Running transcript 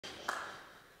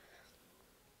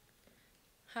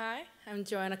Hi, I'm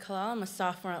Joanna Kalal. I'm a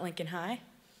sophomore at Lincoln High.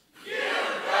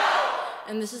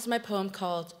 And this is my poem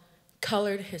called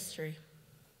Colored History.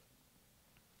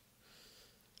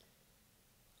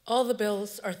 All the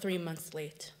bills are 3 months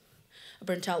late. A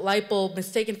burnt-out light bulb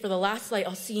mistaken for the last light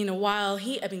I'll see in a while,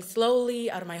 heat ebbing slowly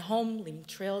out of my home, leaving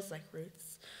trails like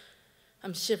roots.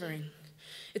 I'm shivering.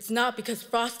 It's not because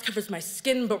frost covers my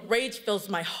skin, but rage fills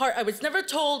my heart. I was never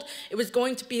told it was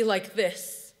going to be like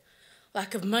this.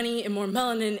 Lack of money and more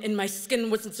melanin in my skin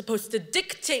wasn't supposed to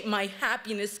dictate my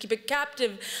happiness, keep it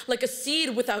captive like a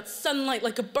seed without sunlight,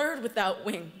 like a bird without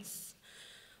wings.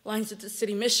 Lines at the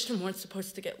city mission weren't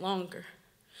supposed to get longer.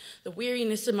 The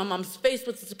weariness in my mom's face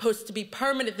wasn't supposed to be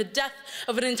permanent. The death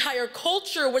of an entire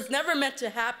culture was never meant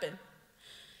to happen.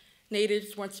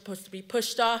 Natives weren't supposed to be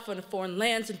pushed off onto foreign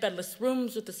lands in bedless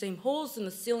rooms with the same holes in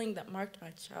the ceiling that marked my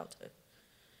childhood.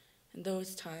 In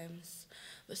those times,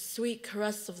 the sweet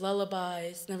caress of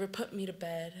lullabies never put me to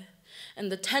bed, and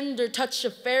the tender touch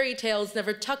of fairy tales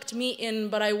never tucked me in,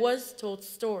 but I was told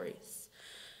stories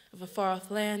of a far-off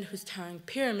land whose towering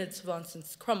pyramids have long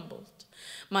since crumbled.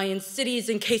 Mayan cities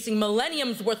encasing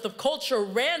millenniums worth of culture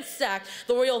ransacked,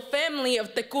 the royal family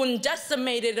of Tekun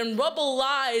decimated, and rubble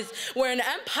lies where an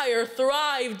empire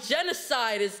thrived.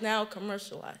 Genocide is now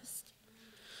commercialized.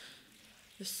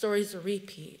 The story's a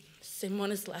repeat. Same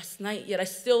one as last night, yet I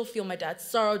still feel my dad's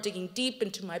sorrow digging deep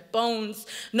into my bones.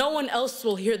 No one else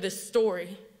will hear this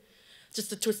story.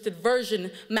 Just a twisted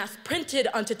version, mass printed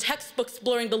onto textbooks,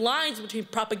 blurring the lines between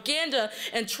propaganda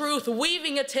and truth,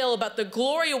 weaving a tale about the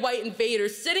glory of white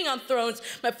invaders sitting on thrones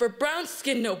meant for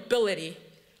brown-skinned nobility.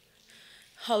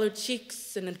 Hollow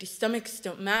cheeks and empty stomachs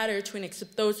don't matter to any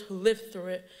except those who lived through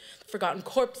it. The forgotten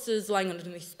corpses lying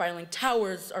underneath spiraling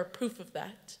towers are proof of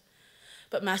that.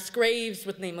 But mass graves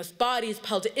with nameless bodies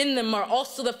piled in them are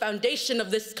also the foundation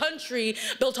of this country,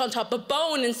 built on top of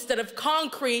bone instead of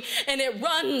concrete, and it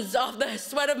runs off the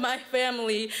sweat of my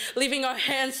family, leaving our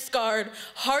hands scarred,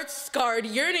 hearts scarred,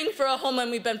 yearning for a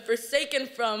homeland we've been forsaken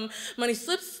from. Money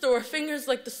slips through our fingers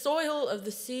like the soil of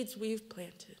the seeds we've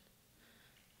planted.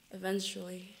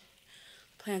 Eventually,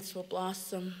 plants will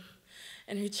blossom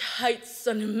and reach heights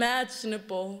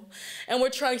unimaginable. And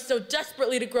we're trying so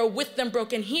desperately to grow with them.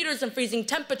 Broken heaters and freezing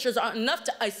temperatures aren't enough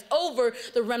to ice over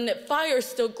the remnant fire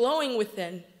still glowing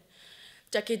within.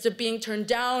 Decades of being turned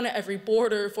down at every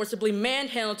border, forcibly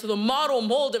manhandled to the model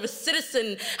mold of a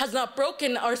citizen has not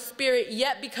broken our spirit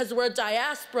yet, because we're a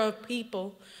diaspora of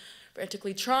people,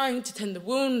 frantically trying to tend the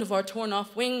wound of our torn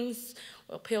off wings,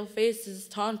 while pale faces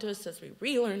taunt us as we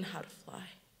relearn how to fly.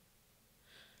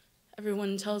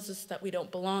 Everyone tells us that we don't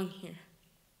belong here.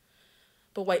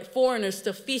 But white foreigners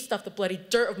still feast off the bloody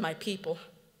dirt of my people.